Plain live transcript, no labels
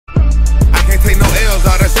L's,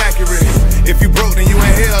 all that's accurate. If you broke, then you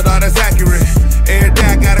ain't held, all that's accurate. Every day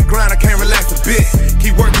I gotta grind, I can't relax a bit.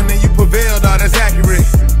 Keep working, then you prevailed, all that's accurate.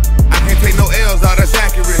 I can't take no L's, all that's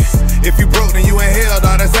accurate. If you broke, then you ain't held,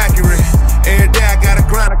 all that's accurate. Every day I gotta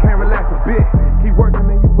grind, I can't relax a bit. Keep working,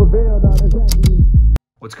 then you prevailed, all that's accurate.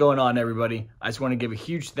 What's going on, everybody? I just want to give a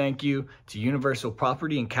huge thank you to Universal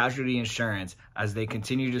Property and Casualty Insurance as they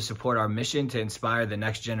continue to support our mission to inspire the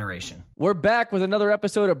next generation. We're back with another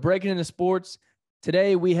episode of Breaking Into Sports.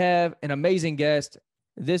 Today we have an amazing guest.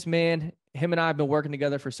 This man, him and I have been working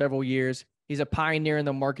together for several years. He's a pioneer in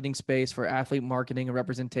the marketing space for athlete marketing and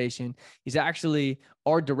representation. He's actually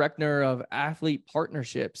our director of athlete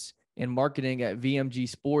partnerships and marketing at VMG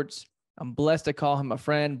Sports. I'm blessed to call him a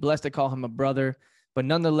friend, blessed to call him a brother. But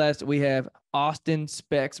nonetheless, we have Austin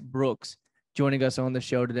Specs Brooks joining us on the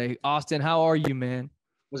show today. Austin, how are you, man?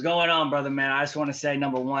 What's going on, brother, man? I just want to say,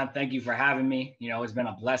 number one, thank you for having me. You know, it's been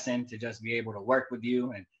a blessing to just be able to work with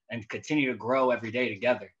you and continue to grow every day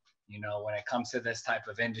together. You know, when it comes to this type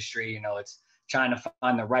of industry, you know, it's trying to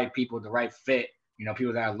find the right people, the right fit, you know,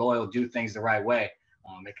 people that are loyal, do things the right way.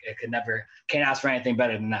 Can't ask for anything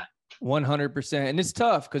better than that. 100%. And it's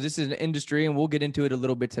tough because this is an industry, and we'll get into it a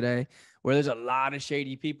little bit today, where there's a lot of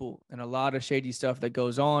shady people and a lot of shady stuff that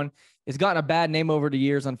goes on. It's gotten a bad name over the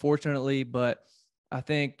years, unfortunately, but I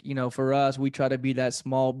think, you know, for us, we try to be that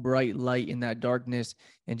small, bright light in that darkness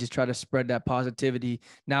and just try to spread that positivity.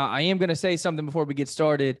 Now, I am going to say something before we get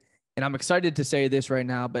started, and I'm excited to say this right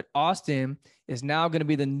now, but Austin is now going to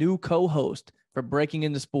be the new co-host for Breaking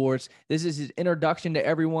Into Sports. This is his introduction to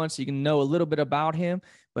everyone so you can know a little bit about him.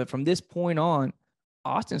 But from this point on,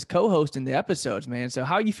 Austin's co-hosting the episodes, man. So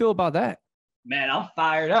how you feel about that? Man, I'm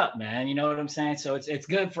fired up, man. You know what I'm saying? So it's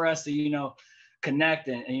good for us to, you know, connect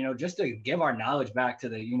and, you know, just to give our knowledge back to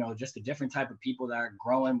the, you know, just the different type of people that are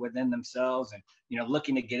growing within themselves and, you know,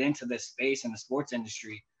 looking to get into this space in the sports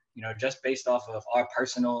industry, you know, just based off of our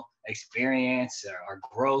personal experience, our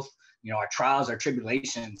growth, you know, our trials, our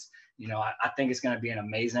tribulations. You know, I think it's going to be an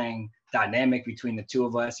amazing dynamic between the two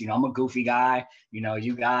of us. You know, I'm a goofy guy, you know,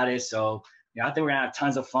 you got it. So, you know, I think we're going to have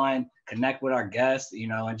tons of fun, connect with our guests, you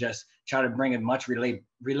know, and just try to bring as much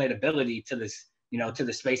relatability to this, you know, to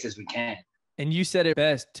the space as we can. And you said it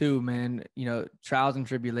best too, man. You know, trials and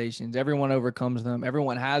tribulations, everyone overcomes them.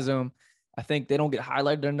 Everyone has them. I think they don't get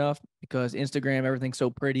highlighted enough because Instagram, everything's so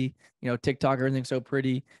pretty, you know, TikTok, everything's so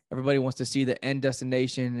pretty. Everybody wants to see the end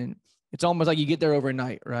destination, and it's almost like you get there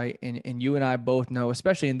overnight, right? And you and I both know,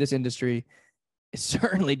 especially in this industry, it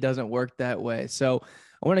certainly doesn't work that way. So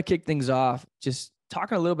I want to kick things off just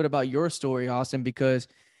talking a little bit about your story, Austin, because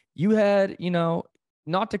you had, you know,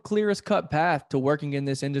 not the clearest cut path to working in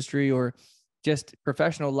this industry or just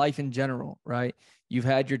professional life in general, right? You've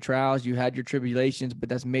had your trials, you had your tribulations, but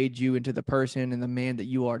that's made you into the person and the man that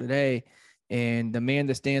you are today. And the man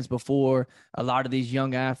that stands before a lot of these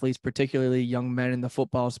young athletes, particularly young men in the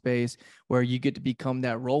football space, where you get to become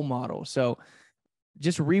that role model. So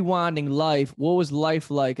just rewinding life, what was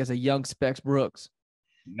life like as a young Specs Brooks?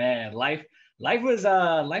 Man, life was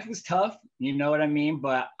tough, you know what I mean?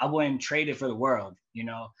 But I wouldn't trade it for the world. You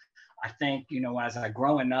know, I think, you know, as I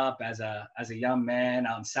growing up as a young man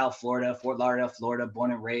out in South Florida, Fort Lauderdale, Florida,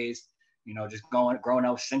 born and raised, you know, just growing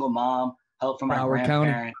up, single mom, help from my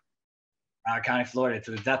grandparents. Broward County, Florida, to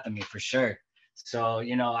the death of me, for sure. So,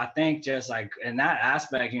 you know, I think just like in that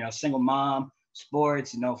aspect, you know, single mom,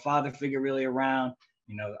 sports, you know, father figure really around,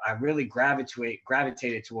 you know, I really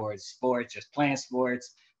gravitated towards sports, just playing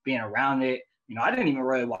sports, being around it. You know, I didn't even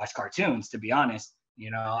really watch cartoons, to be honest. You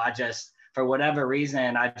know, I just, for whatever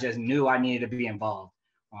reason, I just knew I needed to be involved.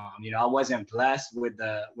 You know, I wasn't blessed with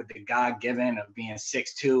the God-given of being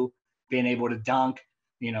 6'2", being able to dunk,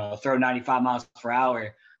 you know, throw 95 miles per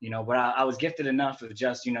hour. You know, but I was gifted enough of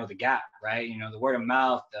just, you know, the gap, right? You know, the word of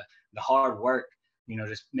mouth, the hard work, you know,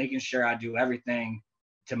 just making sure I do everything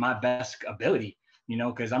to my best ability, you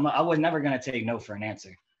know, because I was never going to take no for an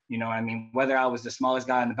answer. You know what I mean? Whether I was the smallest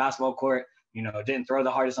guy in the basketball court, you know, didn't throw the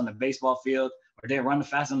hardest on the baseball field or didn't run the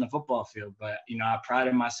fastest on the football field. But, you know, I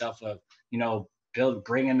prided myself of, you know,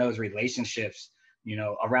 bringing those relationships, you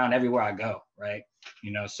know, around everywhere I go, right?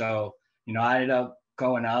 You know, so, you know, I ended up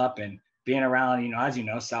going up and being around, you know, as you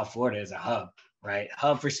know, South Florida is a hub, right?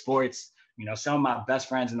 Hub for sports. You know, some of my best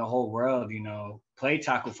friends in the whole world, you know, play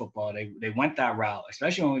tackle football. They went that route,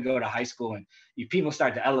 especially when we go to high school and people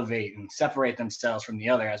start to elevate and separate themselves from the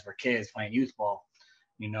other as we're kids playing youth ball.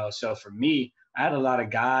 You know, so for me, I had a lot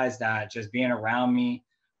of guys that just being around me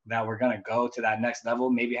that were going to go to that next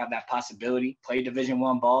level, maybe have that possibility, play Division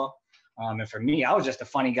I ball. And for me, I was just a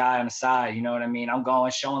funny guy on the side. You know what I mean? I'm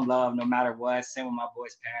going, showing love no matter what, same with my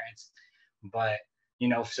boys' parents. But,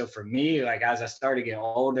 So for me, like as I started getting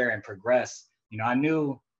older and progress, I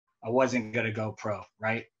knew I wasn't going to go pro,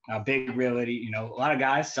 right? A big reality, a lot of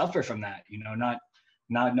guys suffer from that,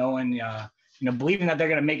 not knowing, believing that they're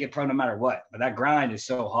going to make it pro no matter what. But that grind is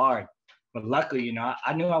so hard. But luckily,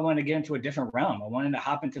 I knew I wanted to get into a different realm. I wanted to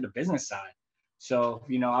hop into the business side. So,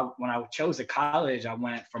 when I chose a college, I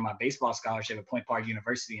went for my baseball scholarship at Point Park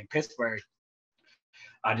University in Pittsburgh.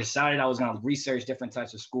 I decided I was going to research different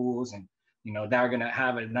types of schools and, that are going to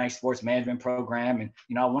have a nice sports management program. And,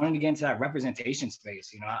 I wanted to get into that representation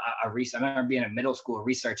space. I remember being in middle school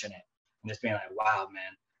researching it and just being like, wow, man,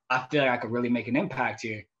 I feel like I could really make an impact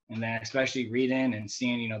here. And then especially reading and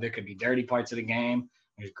seeing, there could be dirty parts of the game.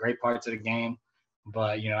 There's great parts of the game.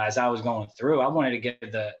 But, as I was going through, I wanted to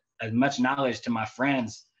get as much knowledge to my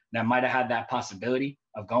friends that might have had that possibility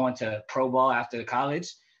of going to pro ball after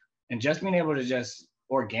college and just being able to just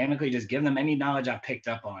organically just give them any knowledge I picked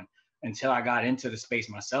up on until I got into the space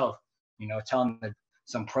myself, telling them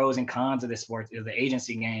some pros and cons of the sport, of the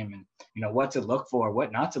agency game and, what to look for,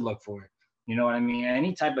 what not to look for. You know what I mean?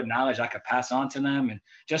 Any type of knowledge I could pass on to them and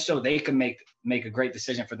just so they can make a great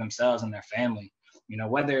decision for themselves and their family.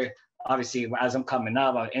 Whether obviously as I'm coming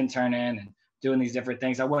up, I'm interning and doing these different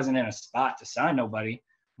things. I wasn't in a spot to sign nobody,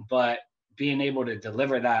 but being able to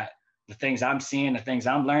deliver that, the things I'm seeing, the things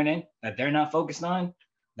I'm learning that they're not focused on,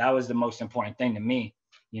 that was the most important thing to me,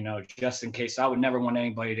 just in case. I would never want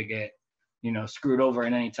anybody to get, screwed over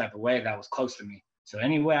in any type of way that was close to me. So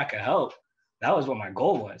any way I could help, that was what my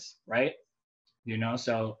goal was, right?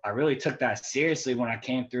 So I really took that seriously when I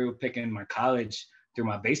came through picking my college through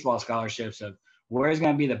my baseball scholarships of where is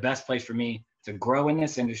going to be the best place for me to grow in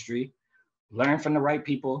this industry, learn from the right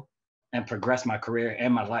people, and progress my career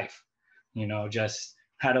and my life. Just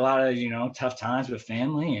had a lot of, tough times with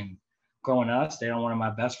family and growing up. Stayed on one of my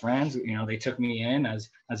best friends. They took me in as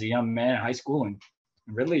a young man in high school and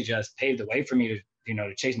really just paved the way for me to,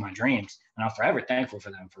 to chase my dreams. And I'm forever thankful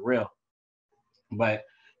for them, for real. But,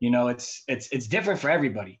 it's different for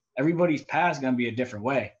everybody. Everybody's path is going to be a different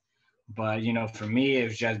way. But, for me, it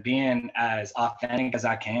was just being as authentic as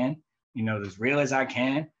I can, as real as I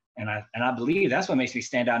can. And I believe that's what makes me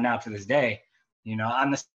stand out now to this day.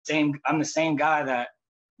 I'm the same guy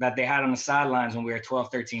that they had on the sidelines when we were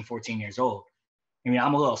 12, 13, 14 years old. I mean,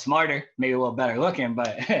 I'm a little smarter, maybe a little better looking,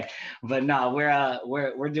 but no,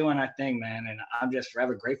 we're doing our thing, man. And I'm just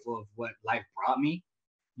forever grateful of what life brought me,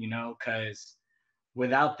 because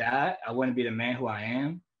without that, I wouldn't be the man who I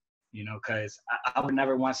am, because I would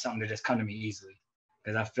never want something to just come to me easily.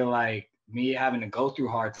 Because I feel like me having to go through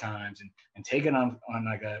hard times and taking on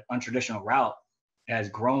like a untraditional route has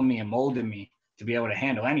grown me and molded me to be able to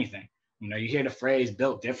handle anything. You hear the phrase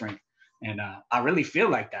built different. And I really feel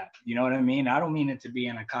like that. You know what I mean? I don't mean it to be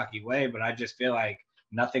in a cocky way, but I just feel like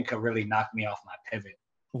nothing could really knock me off my pivot.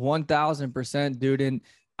 1000%, dude. And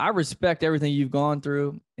I respect everything you've gone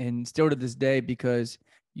through and still to this day, because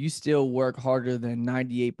you still work harder than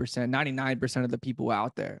 98%, 99% of the people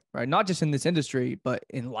out there, right? Not just in this industry, but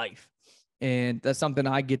in life. And that's something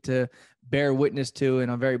I get to bear witness to.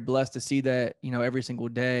 And I'm very blessed to see that, every single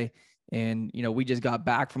day. And, we just got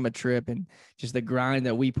back from a trip and just the grind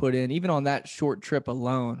that we put in, even on that short trip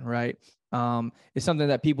alone, right? It's something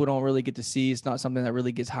that people don't really get to see. It's not something that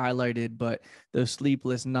really gets highlighted, but those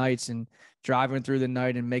sleepless nights and driving through the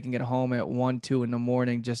night and making it home at 1, 2 in the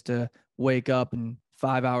morning just to wake up and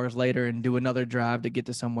 5 hours later and do another drive to get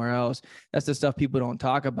to somewhere else. That's the stuff people don't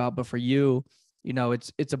talk about. But for you,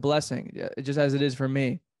 it's a blessing, just as it is for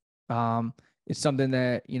me. It's something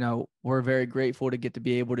that, we're very grateful to get to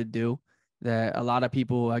be able to do, that a lot of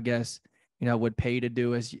people, I guess, would pay to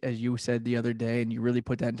do, as you said the other day, and you really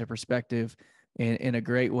put that into perspective in a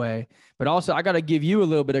great way. But also, I got to give you a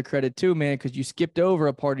little bit of credit too, man, because you skipped over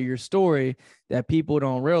a part of your story that people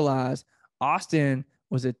don't realize. Austin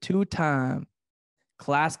was a 2-time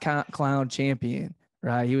class clown champion,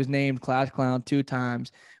 right? He was named class clown 2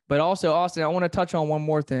 times. But also, Austin, I want to touch on one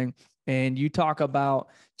more thing. And you talk about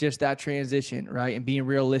just that transition, right? And being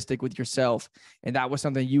realistic with yourself. And that was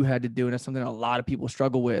something you had to do. And that's something a lot of people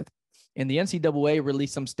struggle with. And the NCAA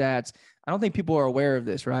released some stats. I don't think people are aware of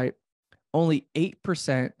this, right? Only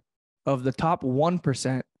 8% of the top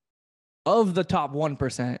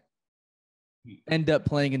 1% end up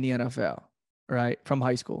playing in the NFL, right? From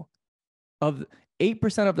high school. Of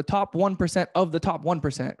 8% of the top 1% of the top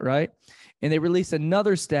 1%, right? And they released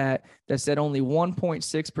another stat that said only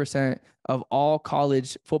 1.6% of all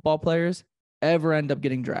college football players ever end up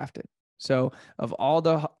getting drafted. So of all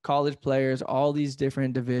the college players, all these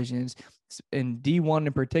different divisions, in D1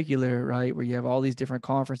 in particular, right, where you have all these different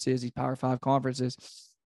conferences, these Power 5 conferences,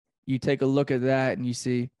 you take a look at that and you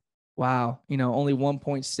see Wow. You know, only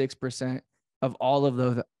 1.6% of all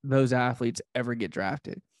of those athletes ever get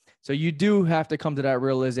drafted. So you do have to come to that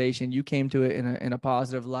realization. You came to it in a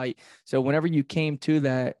positive light. So whenever you came to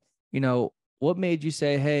that, you know, what made you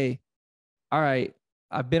say, hey, all right,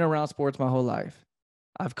 I've been around sports my whole life.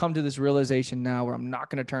 I've come to this realization now where I'm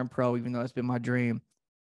not going to turn pro, even though it's been my dream.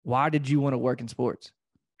 Why did you want to work in sports?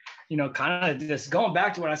 You know, kind of just going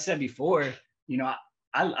back to what I said before, you know,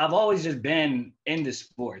 I've always just been into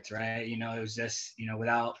sports, right? You know, it was just, you know,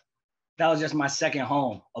 that was just my second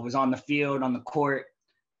home. I was on the field, on the court.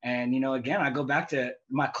 And, you know, again, I go back to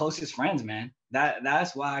my closest friends, man.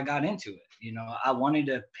 That's why I got into it. You know, I wanted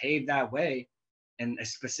to pave that way, and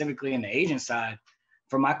specifically in the agent side,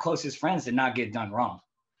 for my closest friends to not get done wrong.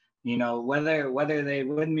 You know, whether they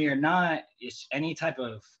with me or not, it's any type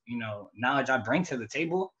of, you know, knowledge I bring to the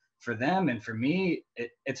table for them and for me,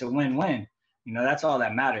 it's a win-win. You know, that's all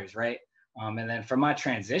that matters, right? And then for my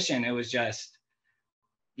transition, it was just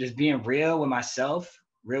being real with myself,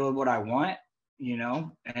 real with what I want, you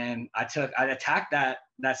know, and I attacked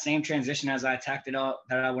that same transition as I attacked it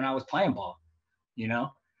when I was playing ball, you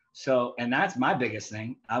know? So, and that's my biggest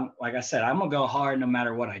thing. Like I said, I'm gonna go hard no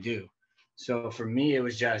matter what I do. So for me, it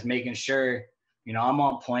was just making sure, you know, I'm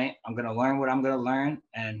on point. I'm gonna learn what I'm gonna learn.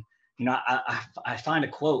 And, you know, I find a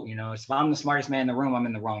quote, you know, if I'm the smartest man in the room, I'm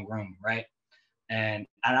in the wrong room, right? And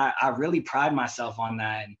I really pride myself on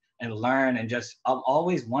that and learn, and just I'm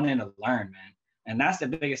always wanting to learn, man. And that's the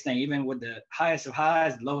biggest thing, even with the highest of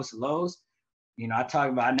highs, lowest of lows. You know, I talk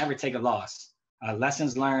about I never take a loss.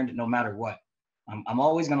 Lessons learned no matter what. I'm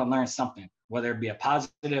always going to learn something, whether it be a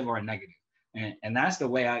positive or a negative. And that's the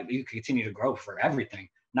way you continue to grow for everything,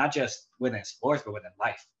 not just within sports, but within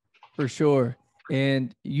life. For sure.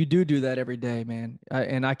 And you do that every day, man.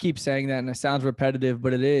 And I keep saying that, and it sounds repetitive,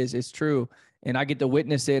 but it's true. And I get to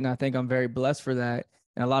witness it, and I think I'm very blessed for that.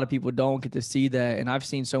 And a lot of people don't get to see that. And I've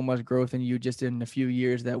seen so much growth in you just in a few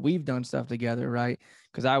years that we've done stuff together, right?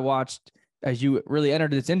 Because I watched as you really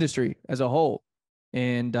entered this industry as a whole.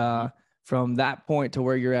 And from that point to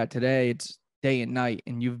where you're at today, it's day and night.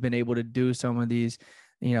 And you've been able to do some of these,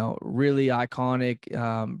 you know, really iconic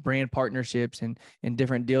brand partnerships and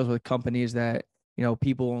different deals with companies that, you know,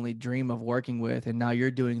 people only dream of working with. And now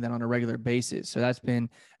you're doing that on a regular basis. So that's been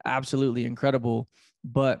absolutely incredible.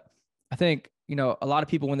 But I think, you know, a lot of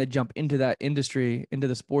people, when they jump into that industry, into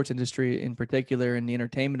the sports industry in particular, in the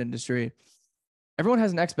entertainment industry, everyone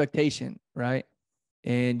has an expectation, right?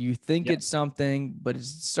 And you think it's something, but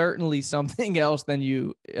it's certainly something else than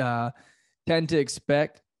you tend to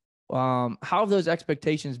expect. How have those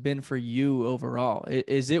expectations been for you overall?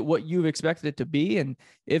 Is it what you've expected it to be? And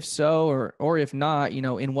if so, or if not, you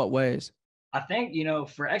know, in what ways? I think, you know,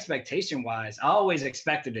 for expectation wise, I always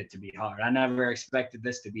expected it to be hard. I never expected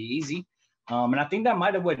this to be easy. And I think that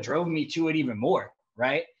might have what drove me to it even more,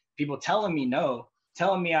 right? People telling me no,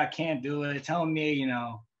 telling me I can't do it, telling me, you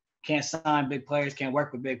know, can't sign big players, can't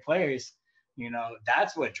work with big players. You know,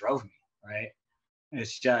 that's what drove me, right?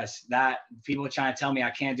 It's just that people trying to tell me I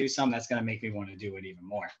can't do something that's going to make me want to do it even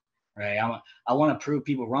more, right? I want to prove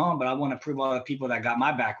people wrong, but I want to prove all the people that got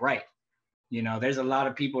my back right. You know, there's a lot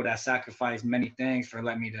of people that sacrifice many things for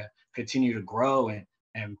letting me to continue to grow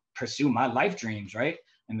and pursue my life dreams, right?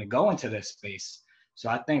 And to go into this space. So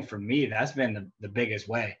I think for me, that's been the biggest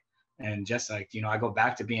way. And just like, you know, I go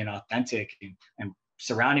back to being authentic and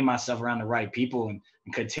surrounding myself around the right people and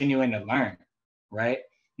continuing to learn, right?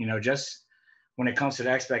 You know, just when it comes to the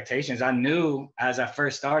expectations, I knew as I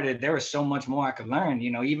first started, there was so much more I could learn, you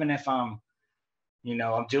know, even if I'm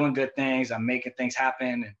doing good things, I'm making things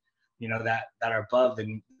happen, and, you know, that are above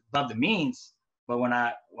the means. But when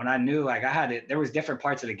I knew, like, there was different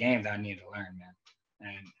parts of the game that I needed to learn, man.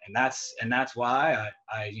 And that's why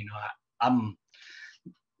I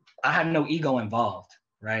have no ego involved,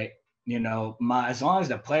 right? You know, as long as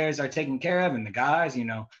the players are taken care of and the guys, you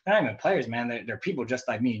know, they're not even players, man. They're people just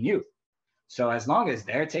like me and you. So as long as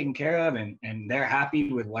they're taken care of and they're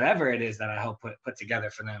happy with whatever it is that I help put together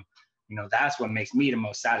for them, you know, that's what makes me the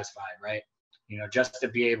most satisfied, right? You know, just to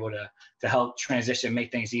be able to help transition,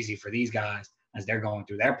 make things easy for these guys as they're going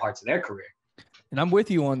through their parts of their career. And I'm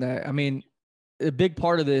with you on that. I mean, a big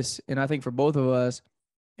part of this, and I think for both of us,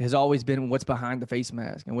 has always been what's behind the face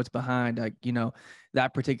mask and what's behind, like, you know,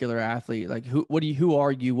 that particular athlete. Like, who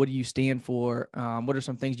are you? What do you stand for? What are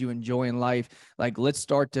some things you enjoy in life? Like, let's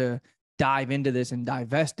start to dive into this and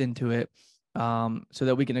divest into it, so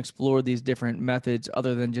that we can explore these different methods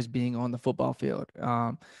other than just being on the football field,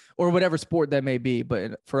 or whatever sport that may be.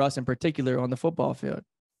 But for us in particular, on the football field.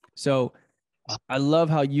 So I love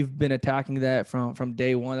how you've been attacking that from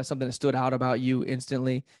day one. That's something that stood out about you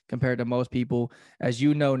instantly compared to most people. As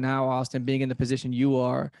you know now, Austin, being in the position you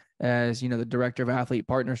are as, the director of athlete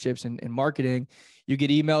partnerships and marketing, you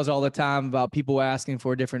get emails all the time about people asking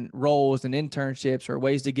for different roles and internships or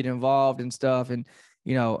ways to get involved and stuff. And,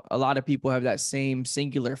 a lot of people have that same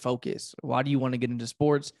singular focus. Why do you want to get into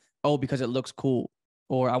sports? Oh, because it looks cool,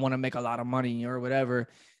 or I want to make a lot of money or whatever.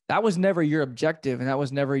 That was never your objective, and that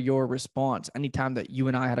was never your response. Anytime that you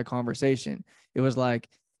and I had a conversation, it was like,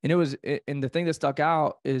 and the thing that stuck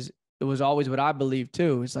out is it was always what I believe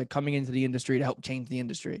too. It's like coming into the industry to help change the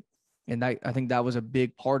industry. And I think that was a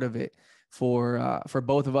big part of it for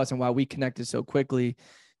both of us and why we connected so quickly.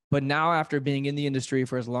 But now, after being in the industry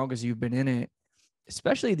for as long as you've been in it,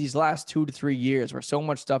 especially these last 2 to 3 years where so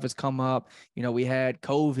much stuff has come up, we had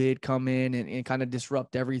COVID come in and kind of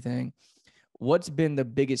disrupt everything. What's been the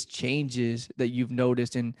biggest changes that you've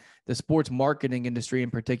noticed in the sports marketing industry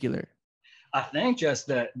in particular? I think just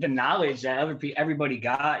the knowledge that everybody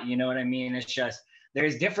got, you know what I mean? It's just,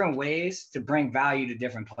 there's different ways to bring value to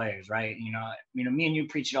different players, right? Me and you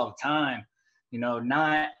preach it all the time.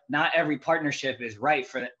 Not every partnership is right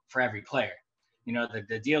for every player.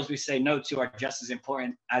 The deals we say no to are just as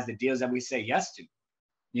important as the deals that we say yes to.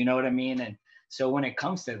 You know what I mean? And so when it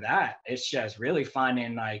comes to that, it's just really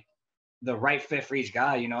finding like the right fit for each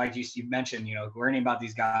guy. Like you mentioned, learning about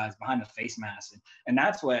these guys behind the face mask. And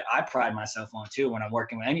that's what I pride myself on too when I'm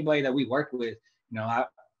working with anybody that we work with.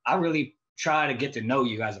 I really try to get to know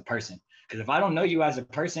you as a person. Because if I don't know you as a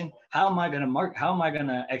person, how am I going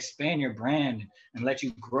to expand your brand and let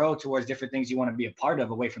you grow towards different things you want to be a part of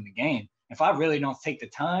away from the game? If I really don't take the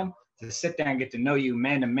time to sit there and get to know you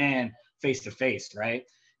man to man, face to face, right?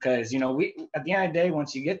 Because, we at the end of the day,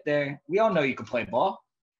 once you get there, we all know you can play ball,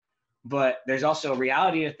 but there's also a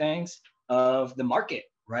reality of things of the market,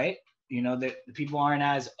 right? The people aren't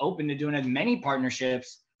as open to doing as many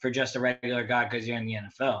partnerships for just a regular guy because you're in the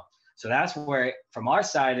NFL. So that's where, from our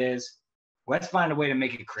side, is let's find a way to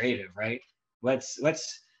make it creative, right? Let's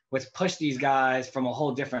push these guys from a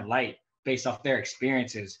whole different light based off their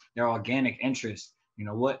experiences, their organic interests.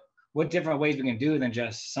 What different ways we can do than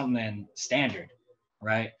just something standard,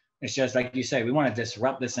 right? It's just like you say, we want to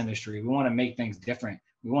disrupt this industry. We want to make things different.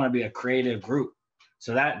 We want to be a creative group.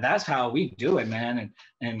 So that's how we do it, man.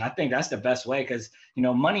 And I think that's the best way because,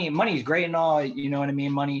 money's great and all, you know what I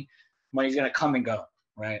mean? Money's going to come and go,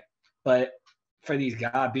 right? But for these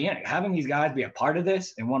guys, having these guys be a part of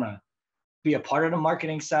this and want to be a part of the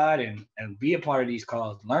marketing side and be a part of these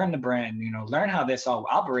calls, learn the brand, learn how this all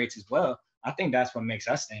operates as well. I think that's what makes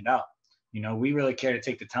us stand out. We really care to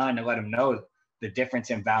take the time to let them know the difference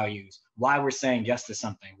in values, why we're saying yes to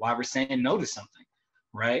something, why we're saying no to something,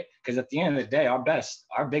 right? Because at the end of the day,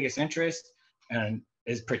 our biggest interest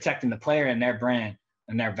is protecting the player and their brand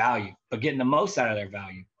and their value, but getting the most out of their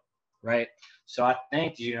value, right? So I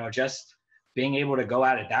think, just being able to go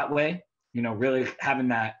at it that way, really having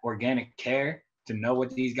that organic care to know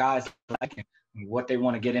what these guys like and what they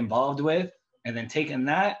want to get involved with, and then taking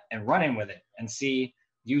that and running with it and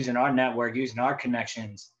using our network, using our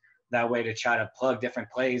connections that way to try to plug different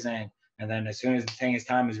plays in. And then as soon as the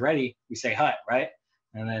time is ready, we say hut, right?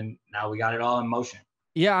 And then now we got it all in motion.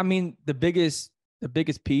 Yeah. I mean, the biggest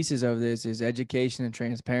pieces of this is education and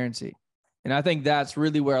transparency. And I think that's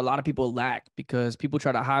really where a lot of people lack because people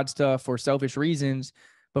try to hide stuff for selfish reasons.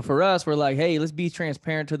 But for us, we're like, hey, let's be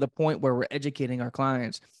transparent to the point where we're educating our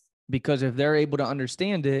clients, because if they're able to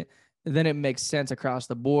understand it, then it makes sense across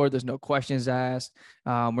the board. There's no questions asked.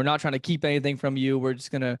 We're not trying to keep anything from you. We're just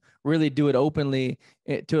going to really do it openly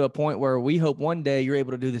to a point where we hope one day you're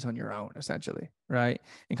able to do this on your own, essentially, right?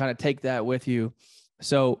 And kind of take that with you.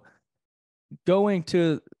 So going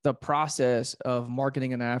to the process of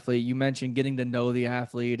marketing an athlete, you mentioned getting to know the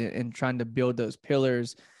athlete and trying to build those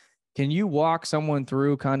pillars. Can you walk someone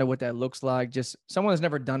through kind of what that looks like? Just someone that's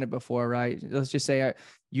never done it before, right? Let's just say I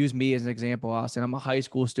use me as an example, Austin. I'm a high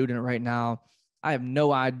school student right now. I have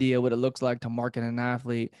no idea what it looks like to market an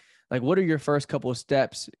athlete. Like, what are your first couple of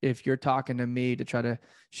steps if you're talking to me to try to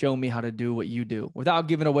show me how to do what you do without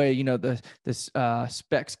giving away, the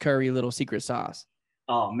Specs Curry little secret sauce?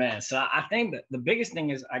 Oh, man. So I think that the biggest thing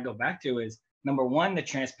is I go back to is, number one, the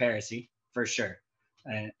transparency for sure.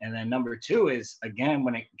 And then number two is, again,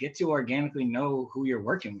 when it gets to organically know who you're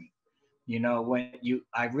working with,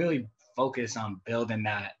 I really focus on building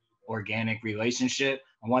that organic relationship.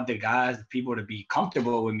 I want the people to be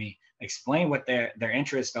comfortable with me, explain what their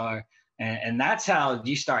interests are. And that's how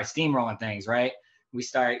you start steamrolling things, right? We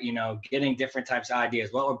start, getting different types of ideas.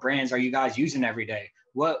 What brands are you guys using every day?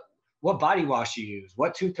 What body wash you use?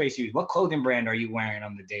 What toothpaste you use? What clothing brand are you wearing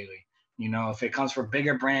on the daily? You know, if it comes for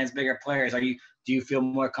bigger brands, bigger players, do you feel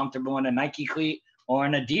more comfortable in a Nike cleat or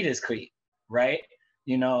an Adidas cleat, right?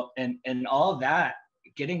 You know, and all that,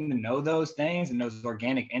 getting to know those things and those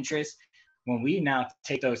organic interests, when we now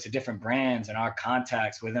take those to different brands and our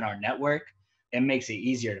contacts within our network, it makes it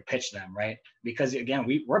easier to pitch them, right? Because again,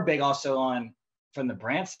 we're big also on, from the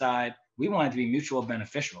brand side, we want it to be mutual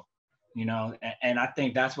beneficial, you know, and I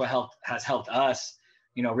think that's what has helped us,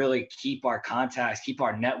 you know, really keep our contacts, keep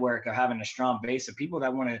our network of having a strong base of people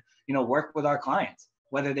that want to, you know, work with our clients,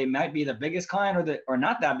 whether they might be the biggest client or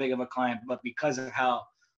not that big of a client, but because of how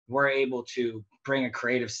we're able to bring a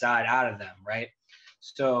creative side out of them, right?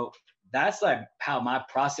 So that's like how my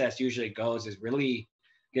process usually goes, is really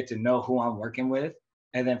get to know who I'm working with.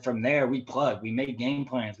 And then from there, we make game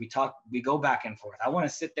plans, we talk, we go back and forth. I want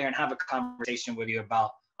to sit there and have a conversation with you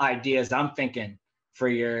about ideas I'm thinking for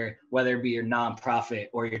your, whether it be your nonprofit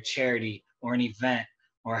or your charity or an event,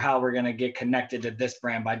 or how we're going to get connected to this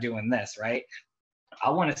brand by doing this, right? I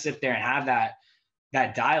want to sit there and have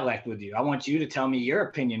that dialect with you. I want you to tell me your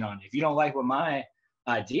opinion on it. If you don't like what my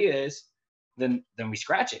idea is, then we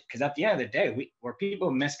scratch it. Because at the end of the day, where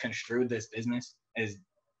people misconstrue this business is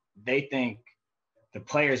they think the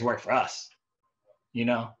players work for us. You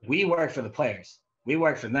know, we work for the players. We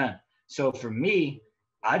work for them. So for me,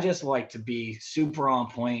 I just like to be super on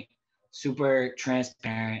point, super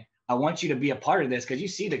transparent. I want you to be a part of this, because you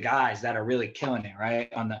see the guys that are really killing it, right?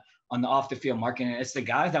 On the off the field marketing. It's the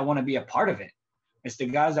guys that want to be a part of it. It's the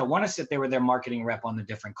guys that want to sit there with their marketing rep on the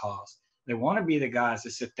different calls. They want to be the guys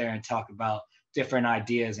to sit there and talk about different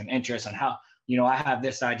ideas and interests on how, you know, I have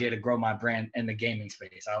this idea to grow my brand in the gaming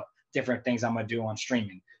space. Different things I'm going to do on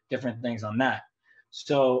streaming, different things on that.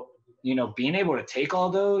 So, you know, being able to take all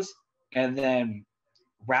those and then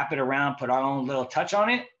wrap it around, put our own little touch on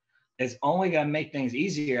it, is only going to make things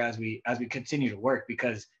easier as we continue to work,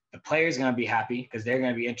 because the player's going to be happy because they're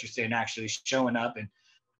going to be interested in actually showing up and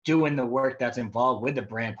doing the work that's involved with the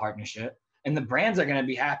brand partnership. And the brands are going to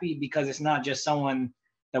be happy because it's not just someone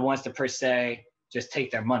that wants to per se just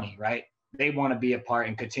take their money, right? They want to be a part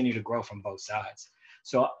and continue to grow from both sides.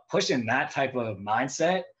 So pushing that type of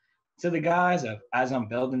mindset to the guys as I'm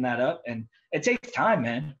building that up, and it takes time,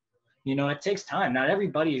 man. You know, it takes time. Not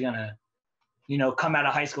everybody's going to, you know, come out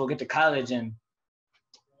of high school, get to college and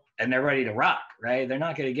they're ready to rock, right? They're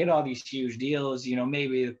not going to get all these huge deals, you know,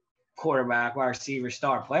 maybe a quarterback, wide receiver,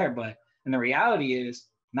 star player. But and the reality is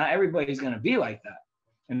not everybody's going to be like that.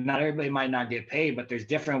 And not everybody might not get paid, but there's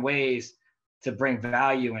different ways to bring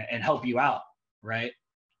value and help you out, right?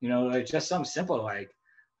 You know, it's just something simple like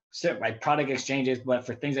product exchanges, but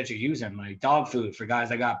for things that you're using, like dog food for guys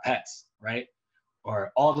that got pets, right?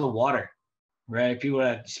 Or all the water, right? People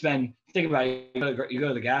that think about it, you go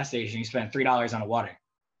to the gas station, you spend $3 on the water.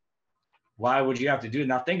 Why would you have to do it?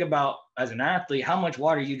 Now think about, as an athlete, how much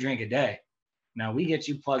water you drink a day. Now we get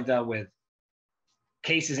you plugged up with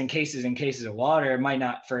cases and cases and cases of water. It might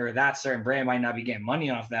not, for that certain brand, might not be getting money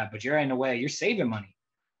off that, but you're in a way, you're saving money.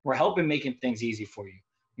 We're helping making things easy for you.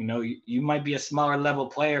 You know, you might be a smaller level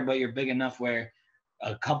player, but you're big enough where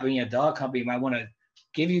a dog company might want to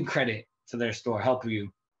give you credit to their store, help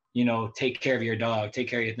you, you know, take care of your dog, take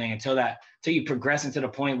care of your thing until you progress into the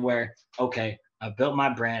point where, okay, I built my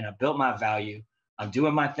brand, I built my value, I'm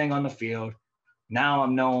doing my thing on the field. Now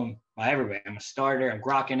I'm known by everybody. I'm a starter, I'm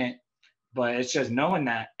grokking it. But it's just knowing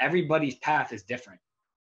that everybody's path is different.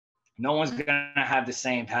 No one's gonna have the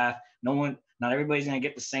same path. Not everybody's gonna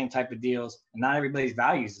get the same type of deals, and not everybody's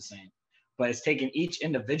value is the same. But it's taking each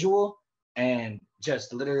individual and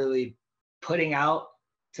just literally putting out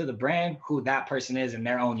to the brand who that person is in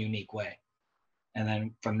their own unique way. And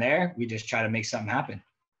then from there, we just try to make something happen.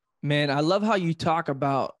 Man, I love how you talk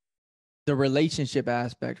about the relationship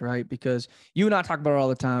aspect, right? Because you and I talk about it all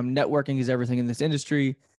the time. Networking is everything in this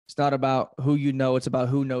industry. It's not about who you know, it's about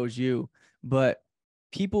who knows you. But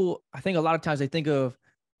people, I think a lot of times they think of,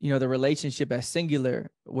 you know, the relationship as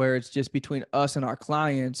singular, where it's just between us and our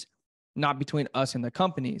clients, not between us and the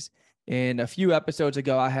companies. And a few episodes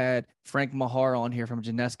ago, I had Frank Mahar on here from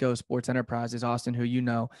Genesco Sports Enterprises, Austin, who you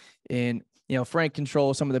know. And, you know, Frank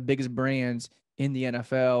controls some of the biggest brands in the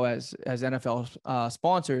NFL as NFL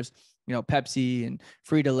sponsors, you know, Pepsi and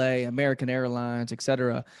Frito-Lay, American Airlines, et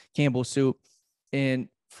cetera, Campbell Soup. And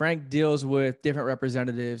Frank deals with different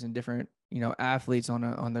representatives and different, you know, athletes on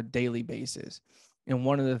a daily basis. And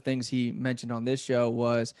one of the things he mentioned on this show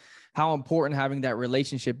was how important having that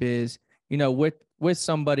relationship is, you know, with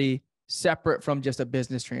somebody separate from just a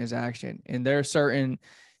business transaction. And there are certain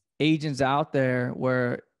agents out there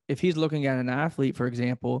where if he's looking at an athlete, for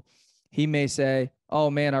example, he may say, oh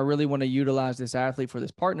man, I really want to utilize this athlete for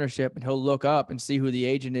this partnership. And he'll look up and see who the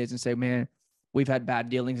agent is and say, man, we've had bad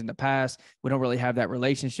dealings in the past. We don't really have that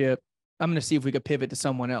relationship. I'm going to see if we could pivot to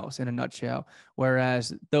someone else, in a nutshell.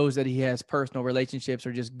 Whereas those that he has personal relationships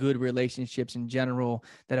or just good relationships in general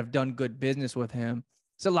that have done good business with him,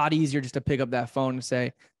 it's a lot easier just to pick up that phone and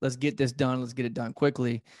say, let's get this done. Let's get it done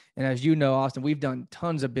quickly. And as you know, Austin, we've done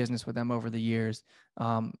tons of business with them over the years,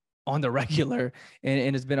 on the regular.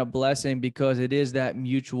 And it's been a blessing because it is that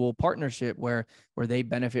mutual partnership where they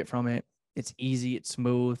benefit from it. It's easy, it's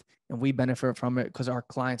smooth, and we benefit from it because our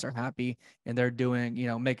clients are happy and they're doing,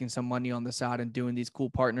 making some money on the side and doing these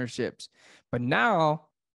cool partnerships. But now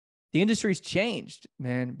the industry's changed,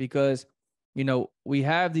 man, because, we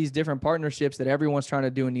have these different partnerships that everyone's trying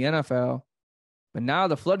to do in the NFL, but now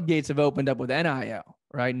the floodgates have opened up with NIL,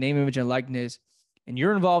 right? Name, image, and likeness. And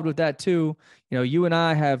you're involved with that too. You and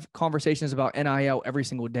I have conversations about NIL every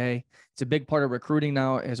single day. It's a big part of recruiting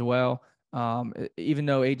now as well. Even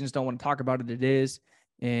though agents don't want to talk about it, it is.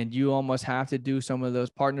 And you almost have to do some of those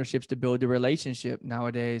partnerships to build a relationship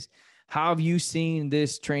nowadays. How have you seen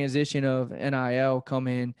this transition of NIL come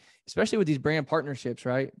in, especially with these brand partnerships,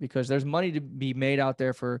 right? Because there's money to be made out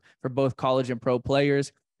there for both college and pro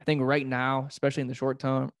players. I think right now, especially in the short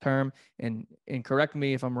term, and correct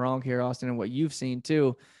me if I'm wrong here, Austin, and what you've seen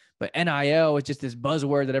too, but NIL is just this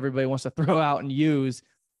buzzword that everybody wants to throw out and use.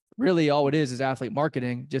 Really, all it is athlete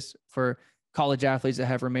marketing, just for college athletes that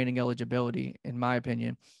have remaining eligibility, in my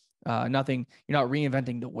opinion. Nothing, you're not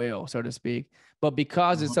reinventing the wheel, so to speak. But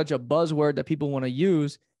because it's such a buzzword that people want to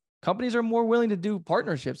use, companies are more willing to do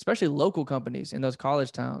partnerships, especially local companies in those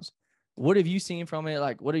college towns. What have you seen from it?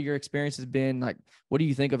 Like, what are your experiences been? Like, what do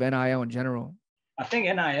you think of NIL in general? I think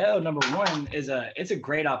NIL, number one, it's a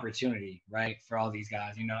great opportunity, right, for all these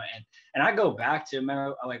guys, and I go back to,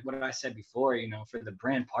 remember, like what I said before, for the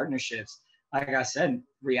brand partnerships. Like I said,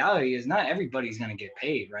 reality is not everybody's going to get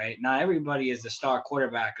paid, right? Not everybody is the star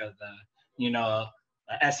quarterback of the,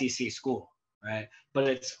 SEC school, right? But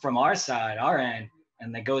it's from our side, our end,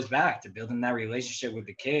 and that goes back to building that relationship with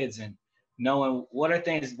the kids and knowing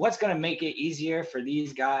what's going to make it easier for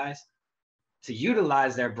these guys to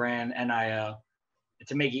utilize their brand NIL,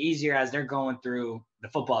 to make it easier as they're going through the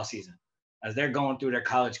football season, as they're going through their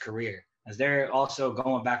college career, as they're also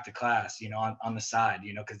going back to class, on the side,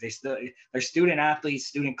 because they're student athletes,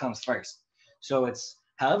 student comes first. So it's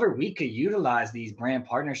however we could utilize these brand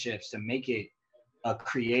partnerships to make it a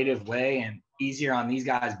creative way and easier on these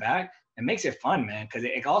guys' back. It makes it fun, man, because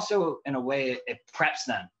it also, in a way, it preps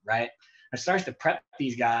them, right? It starts to prep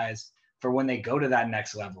these guys for when they go to that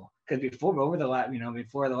next level. Because before the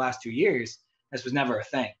last 2 years, this was never a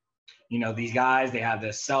thing. These guys, they have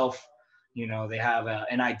this they have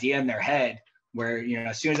an idea in their head where,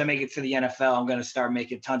 as soon as I make it to the NFL, I'm going to start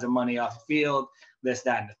making tons of money off the field, this,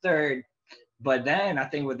 that, and the third. But then I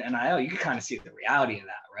think with the NIL, you can kind of see the reality of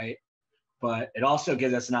that, right? But it also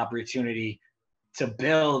gives us an opportunity to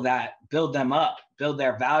build them up, build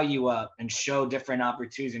their value up, and show different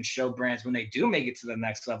opportunities and show brands when they do make it to the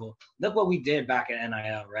next level. Look what we did back at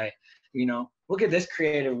NIL, right? Look at this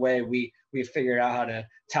creative way we figured out how to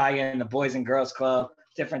tie in the Boys and Girls Club,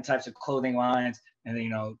 different types of clothing lines, and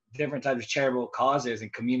different types of charitable causes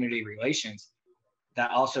and community relations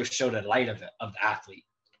that also show the light of the athlete,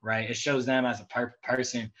 right? It shows them as a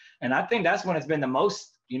person, and I think that's when it's been the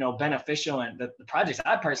most beneficial, and the projects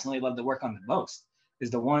I personally love to work on the most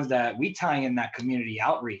is the ones that we tie in that community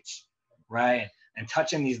outreach, right? And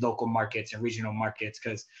touching these local markets and regional markets,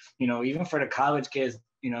 because even for the college kids,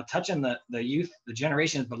 touching the youth, the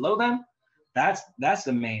generations below them, that's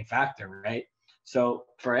the main factor, right? So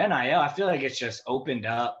for NIL, I feel like it's just opened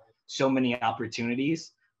up so many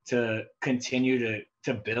opportunities to continue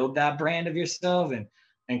to build that brand of yourself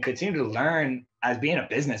and continue to learn as being a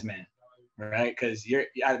businessman, right? Because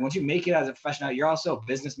once you make it as a professional, you're also a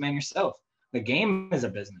businessman yourself. The game is a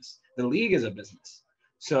business. The league is a business.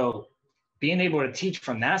 So being able to teach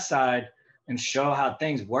from that side and show how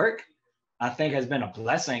things work, I think has been a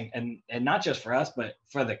blessing, and not just for us, but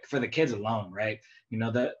for the kids alone, right?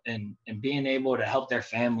 And being able to help their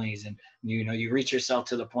families, and you reach yourself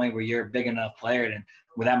to the point where you're a big enough player, and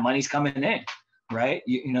where that money's coming in, right?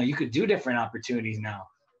 You could do different opportunities now,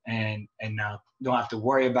 and now don't have to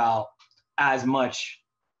worry about as much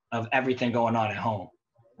of everything going on at home,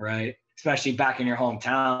 right? Especially back in your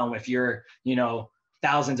hometown, if you're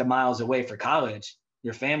thousands of miles away for college,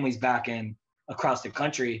 your family's back across the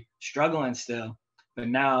country struggling still, but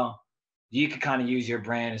now you can kind of use your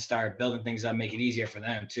brand and start building things up, make it easier for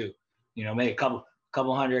them too. Maybe a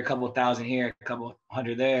couple hundred, a couple thousand here, a couple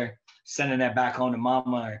hundred there, sending that back home to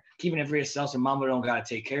mama, or keeping it for yourself so mama don't got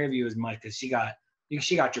to take care of you as much because she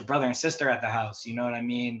got your brother and sister at the house. You know what I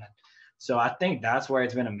mean? So I think that's where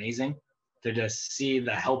it's been amazing to just see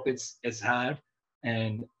the help it's had,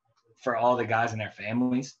 and for all the guys and their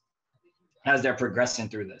families as they're progressing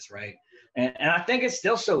through this, right? And I think it's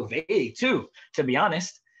still so vague too, to be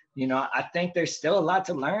honest. You know, I think there's still a lot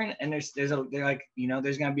to learn, and there's like, you know,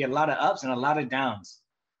 there's gonna be a lot of ups and a lot of downs,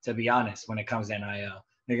 to be honest, when it comes to NIL.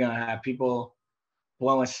 They're gonna have people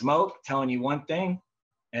blowing smoke, telling you one thing,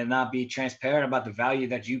 and not be transparent about the value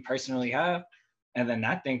that you personally have. And then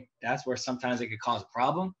I think that's where sometimes it could cause a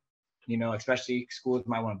problem, you know, especially schools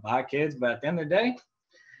might want to buy kids. But at the end of the day,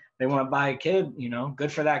 they want to buy a kid, you know,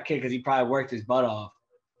 good for that kid because he probably worked his butt off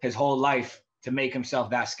his whole life to make himself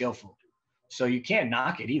that skillful. So you can't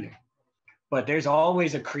knock it either. But there's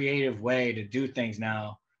always a creative way to do things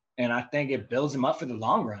now. And I think it builds them up for the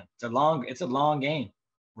long run. It's a long game,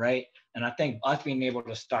 right? And I think us being able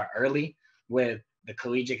to start early with the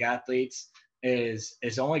collegiate athletes is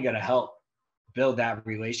only going to help build that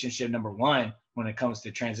relationship, number one, when it comes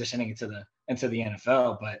to transitioning into the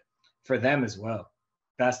NFL, but for them as well.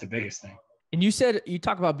 That's the biggest thing. And you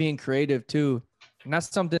talk about being creative too. And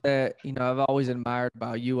that's something that, you know, I've always admired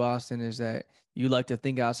about you, Austin, is that you like to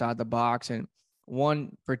think outside the box. And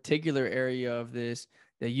one particular area of this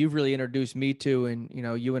that you've really introduced me to, and, you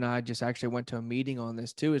know, you and I just actually went to a meeting on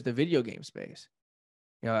this too, is the video game space.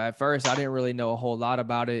 You know, at first I didn't really know a whole lot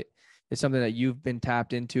about it. It's something that you've been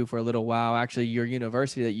tapped into for a little while. Actually, your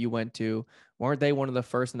university that you went to, weren't they one of the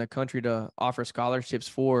first in the country to offer scholarships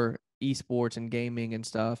for esports and gaming and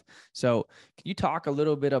stuff? So can you talk a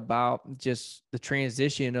little bit about just the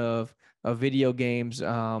transition of video games,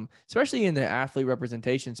 especially in the athlete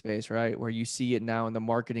representation space, right? Where you see it now in the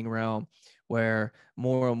marketing realm, where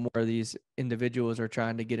more and more of these individuals are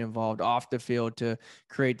trying to get involved off the field to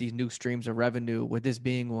create these new streams of revenue, with this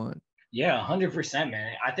being one. Yeah, 100%,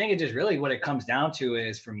 man. I think it just really what it comes down to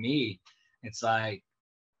is, for me, it's like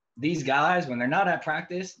these guys, when they're not at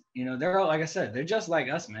practice, you know, they're all, like I said, they're just like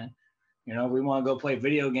us, man. You know, we want to go play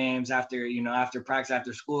video games after practice,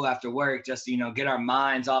 after school, after work, just to, you know, get our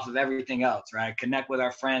minds off of everything else, right? Connect with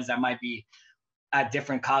our friends that might be at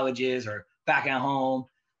different colleges or back at home,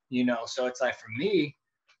 you know. So it's like, for me,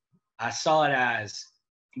 I saw it as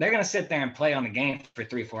they're going to sit there and play on the game for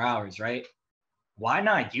 3-4 hours, right? Why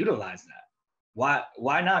not utilize that?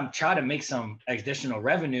 Why not try to make some additional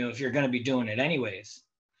revenue if you're going to be doing it anyways?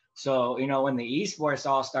 So, you know, when the esports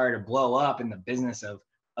all started to blow up in the business of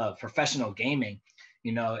professional gaming,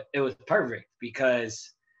 you know, it was perfect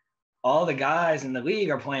because all the guys in the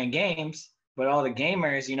league are playing games, but all the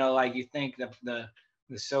gamers, you know, like you think the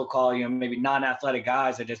so-called, you know, maybe non-athletic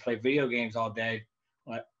guys that just play video games all day,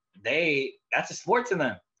 but that's a sport to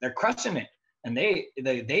them. They're crushing it. And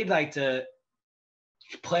they like to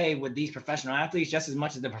play with these professional athletes just as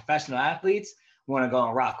much as the professional athletes want to go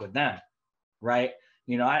and rock with them, right?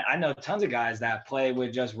 You know, I know tons of guys that play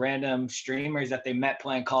with just random streamers that they met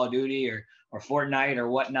playing Call of Duty or Fortnite or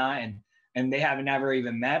whatnot, and they haven't ever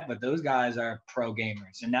even met, but those guys are pro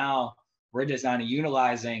gamers. And now we're just on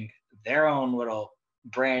utilizing their own little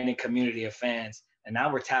brand and community of fans, and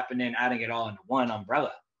now we're tapping in, adding it all into one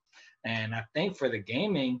umbrella. And I think for the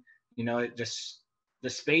gaming, you know, the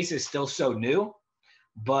space is still so new,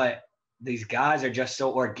 but these guys are just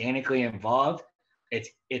so organically involved.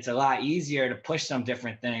 It's a lot easier to push some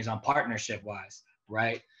different things on partnership wise,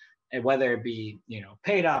 right? And whether it be, you know,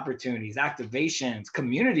 paid opportunities, activations,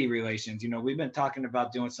 community relations. You know, we've been talking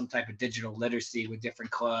about doing some type of digital literacy with different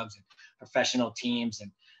clubs and professional teams. And,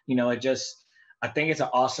 you know, I think it's an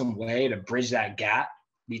awesome way to bridge that gap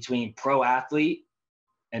between pro athlete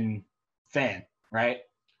and fan, right?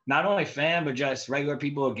 Not only fan, but just regular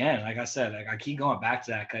people. Again, like I said, like I keep going back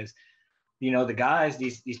to that because, you know, the guys,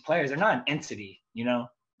 these players, they're not an entity, you know,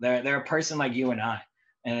 they're a person like you and I.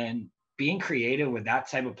 And being creative with that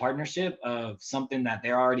type of partnership of something that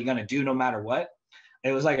they're already going to do no matter what,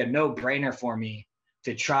 it was like a no-brainer for me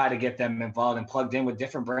to try to get them involved and plugged in with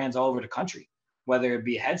different brands all over the country, whether it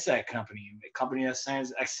be a headset company, a company that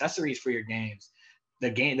sends accessories for your games, the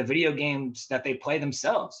video games that they play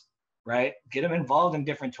themselves, right? Get them involved in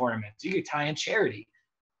different tournaments. You could tie in charity.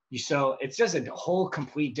 So it's just a whole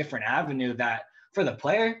complete different avenue that for the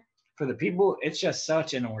player, for the people, it's just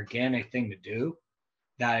such an organic thing to do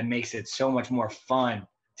that it makes it so much more fun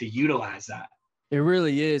to utilize that. It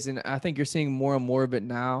really is. And I think you're seeing more and more of it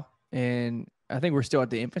now. And I think we're still at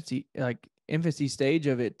the infancy stage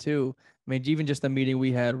of it too. I mean, even just the meeting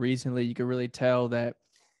we had recently, you could really tell that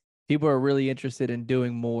people are really interested in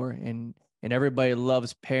doing more. And and everybody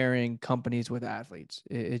loves pairing companies with athletes.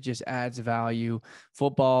 It just adds value.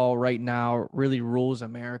 Football right now really rules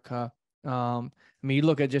America. I mean, you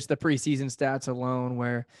look at just the preseason stats alone,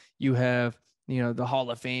 where you have, the Hall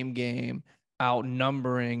of Fame game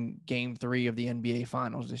outnumbering game 3 of the NBA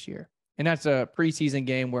Finals this year. And that's a preseason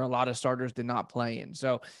game where a lot of starters did not play in.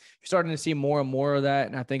 So you're starting to see more and more of that.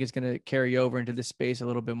 And I think it's going to carry over into this space a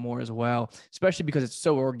little bit more as well, especially because it's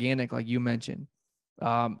so organic, like you mentioned.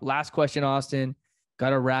 Last question, Austin.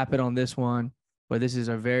 Got to wrap it on this one. But this is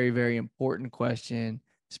a very, very important question,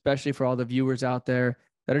 especially for all the viewers out there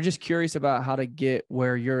that are just curious about how to get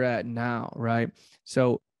where you're at now, right?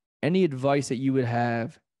 So any advice that you would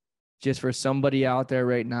have just for somebody out there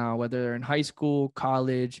right now, whether they're in high school,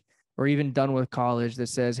 college, or even done with college, that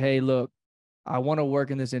says, hey, look, I want to work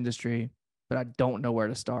in this industry, but I don't know where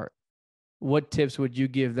to start. What tips would you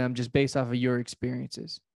give them just based off of your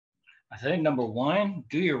experiences? I think number one,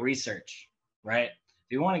 do your research, right?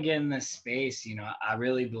 If you want to get in this space, I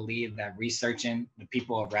really believe that researching the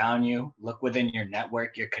people around you, look within your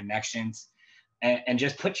network, your connections, and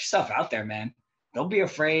just put yourself out there, man. Don't be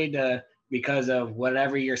afraid because of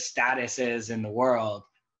whatever your status is in the world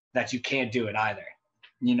that you can't do it either.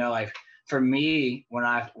 For me, when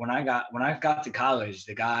I got to college,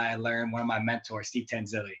 the guy I learned, one of my mentors, Steve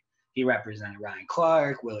Tanzilli, he represented Ryan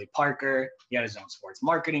Clark, Willie Parker. He had his own sports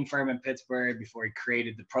marketing firm in Pittsburgh before he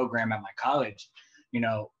created the program at my college.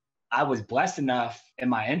 I was blessed enough in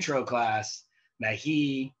my intro class that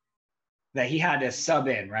he had to sub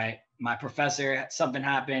in, right? My professor, something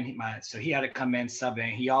happened, so he had to come in, sub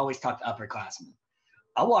in. He always talked to upperclassmen.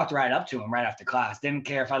 I walked right up to him right after class. Didn't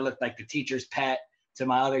care if I looked like the teacher's pet to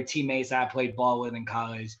my other teammates that I played ball with in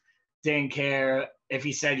college. Didn't care if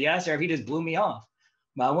he said yes or if he just blew me off.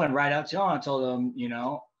 But I went right up to him. I told him,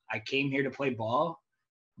 I came here to play ball,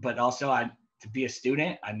 but also to be a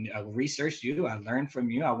student. I researched you. I learned from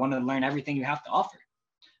you. I want to learn everything you have to offer,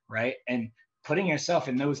 right? And putting yourself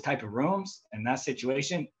in those type of rooms and that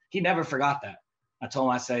situation, he never forgot that. I told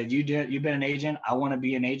him, I said, you've been an agent. I want to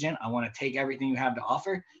be an agent. I want to take everything you have to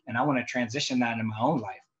offer, and I want to transition that in my own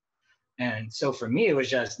life. And so for me, it was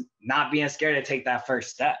just not being scared to take that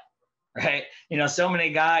first step, right? So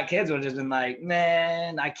many kids would have just been like,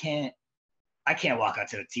 man, I can't walk up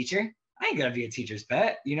to the teacher. I ain't gonna be a teacher's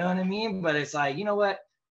pet. You know what I mean? But it's like, you know what?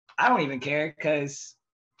 I don't even care because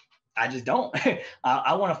I just don't.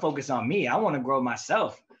 I want to focus on me. I want to grow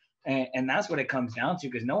myself. And that's what it comes down to,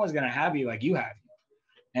 because no one's going to have you like you have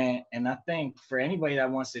you. And I think for anybody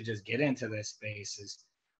that wants to just get into this space is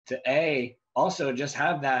to also just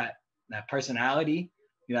have that personality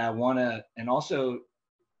that I want to, and also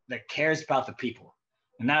that cares about the people.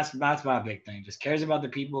 And that's my big thing. Just cares about the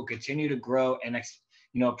people, continue to grow, and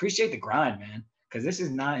appreciate the grind, man, because this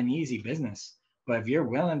is not an easy business. But if you're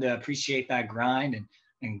willing to appreciate that grind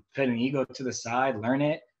and put an ego to the side, learn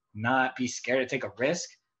it, not be scared to take a risk,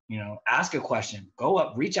 ask a question, go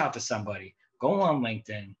up, reach out to somebody, go on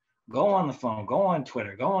LinkedIn, go on the phone, go on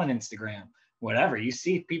Twitter, go on Instagram, whatever. You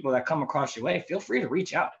see people that come across your way, feel free to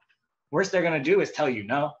reach out. Worst they're going to do is tell you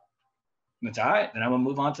no. It's all right. Then I'm going to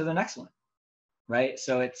move on to the next one. Right.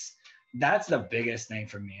 So that's the biggest thing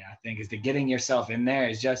for me, I think, is to getting yourself in there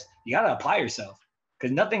is just, you got to apply yourself,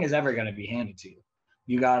 because nothing is ever going to be handed to you.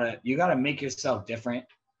 You gotta make yourself different,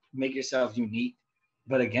 make yourself unique.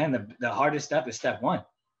 But again, the hardest step is step one,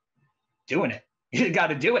 doing it. You got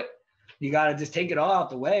to do it. You got to just take it all out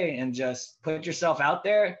the way and just put yourself out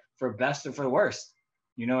there for best or for worst.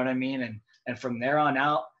 You know what I mean? And from there on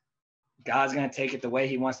out, God's going to take it the way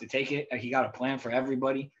he wants to take it. He got a plan for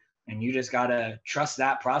everybody. And you just got to trust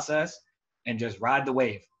that process and just ride the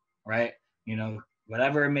wave, right?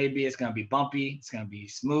 Whatever it may be, it's going to be bumpy. It's going to be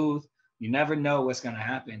smooth. You never know what's going to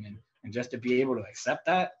happen. And just to be able to accept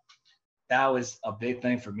that was a big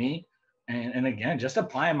thing for me. And again, just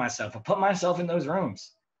applying myself. I put myself in those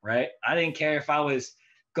rooms, right? I didn't care if I was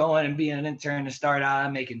going and being an intern to start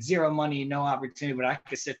out, making zero money, no opportunity, but I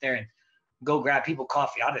could sit there and go grab people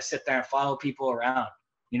coffee. I'll just sit there and follow people around.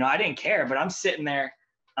 I didn't care, but I'm sitting there,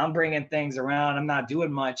 I'm bringing things around. I'm not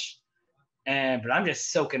doing much, but I'm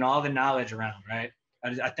just soaking all the knowledge around, right?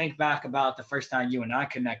 I think back about the first time you and I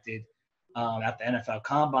connected at the NFL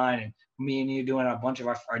Combine, and me and you doing a bunch of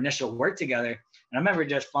our initial work together. And I remember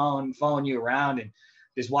just following you around and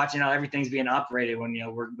just watching how everything's being operated when,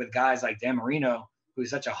 we're with guys like Dan Marino, who's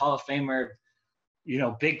such a Hall of Famer,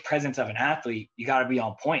 big presence of an athlete. You got to be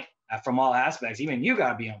on point from all aspects. Even you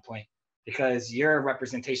got to be on point because you're a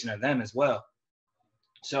representation of them as well.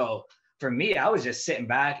 So for me, I was just sitting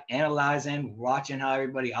back, analyzing, watching how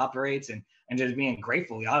everybody operates and just being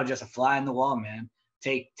grateful. I was just a fly in the wall, man.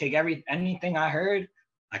 Take anything I heard,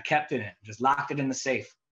 I kept it in, just locked it in the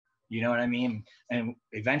safe. You know what I mean? And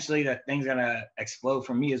eventually that thing's gonna explode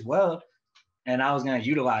for me as well. And I was gonna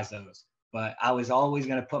utilize those. But I was always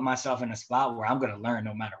gonna put myself in a spot where I'm gonna learn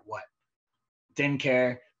no matter what. Didn't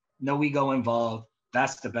care, no ego involved.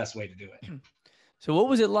 That's the best way to do it. So what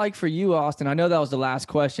was it like for you, Austin? I know that was the last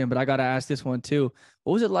question, but I got to ask this one too.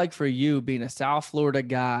 What was it like for you being a South Florida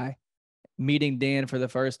guy, meeting Dan for the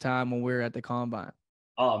first time when we were at the combine?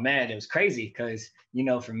 Oh man, it was crazy because, you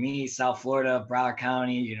know, for me, South Florida, Broward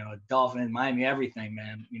County, you know, Dolphins, Miami, everything,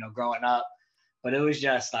 man, you know, growing up. But it was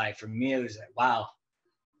just like, for me, it was like, wow,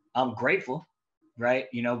 I'm grateful, right?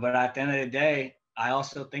 You know, but at the end of the day, I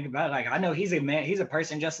also think about it, like, I know he's a man, he's a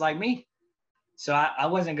person just like me. So I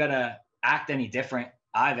wasn't going to act any different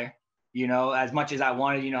either. You know, as much as I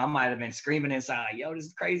wanted, you know, I might have been screaming inside, like, yo, this is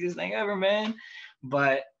the craziest thing ever, man.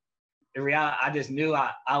 But in reality, I just knew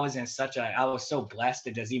I was in I was so blessed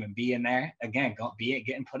to just even be in there. Again,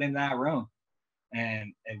 getting put in that room.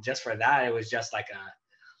 And just for that, it was just like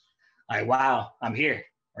wow, I'm here,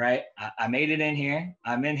 right? I made it in here.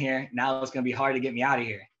 I'm in here. Now it's going to be hard to get me out of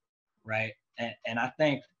here, right? And I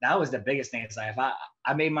think that was the biggest thing. It's like, if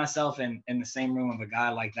I made myself in the same room with a guy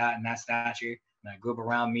like that and that stature, and I grew up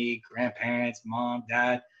around me, grandparents, mom,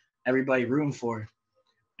 dad, everybody rooting for it.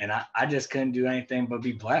 And I just couldn't do anything but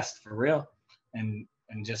be blessed, for real, and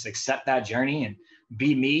just accept that journey and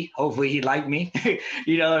be me. Hopefully he liked me.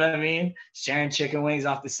 You know what I mean? Sharing chicken wings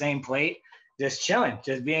off the same plate, just chilling,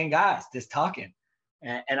 just being guys, just talking.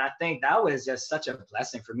 And I think that was just such a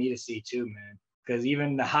blessing for me to see too, man. Because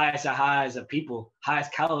even the highest of highs of people,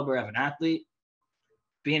 highest caliber of an athlete,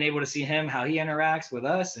 being able to see him, how he interacts with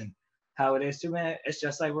us and how it is too, man, it's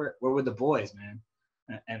just like we're with the boys, man.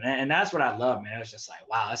 And that's what I love, man. It's just like,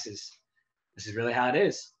 wow, this is really how it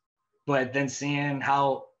is. But then seeing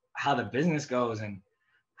how the business goes and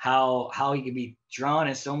how he can be drawn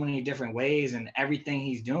in so many different ways, and everything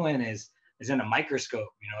he's doing is in a microscope,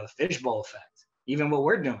 you know, the fishbowl effect. Even what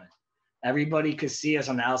we're doing, everybody could see us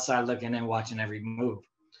on the outside looking in, watching every move.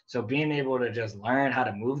 So being able to just learn how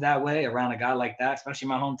to move that way around a guy like that, especially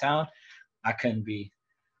my hometown, I couldn't be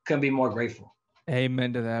more grateful.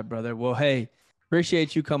 Amen to that, brother. Well, hey,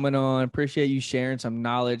 appreciate you coming on. Appreciate you sharing some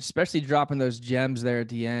knowledge, especially dropping those gems there at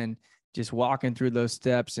the end, just walking through those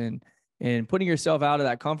steps and putting yourself out of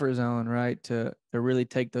that comfort zone, right? To really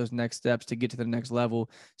take those next steps to get to the next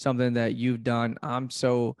level, something that you've done. I'm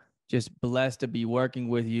so just blessed to be working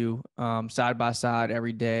with you side by side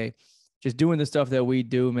every day, just doing the stuff that we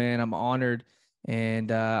do, man. I'm honored.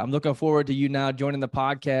 And I'm looking forward to you now joining the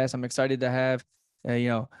podcast. I'm excited to have you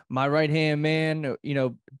know, my right-hand man, you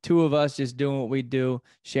know, two of us just doing what we do,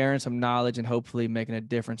 sharing some knowledge and hopefully making a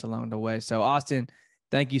difference along the way. So, Austin,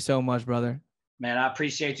 thank you so much, brother. Man, I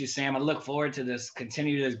appreciate you, Sam. I look forward to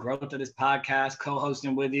continue this growth of this podcast,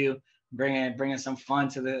 co-hosting with you, bringing some fun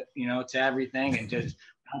to to everything, and just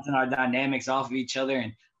bouncing our dynamics off of each other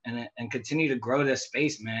and continue to grow this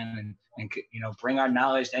space, man, and bring our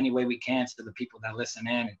knowledge any way we can to the people that listen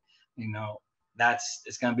in. And,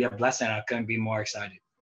 it's going to be a blessing. I couldn't be more excited.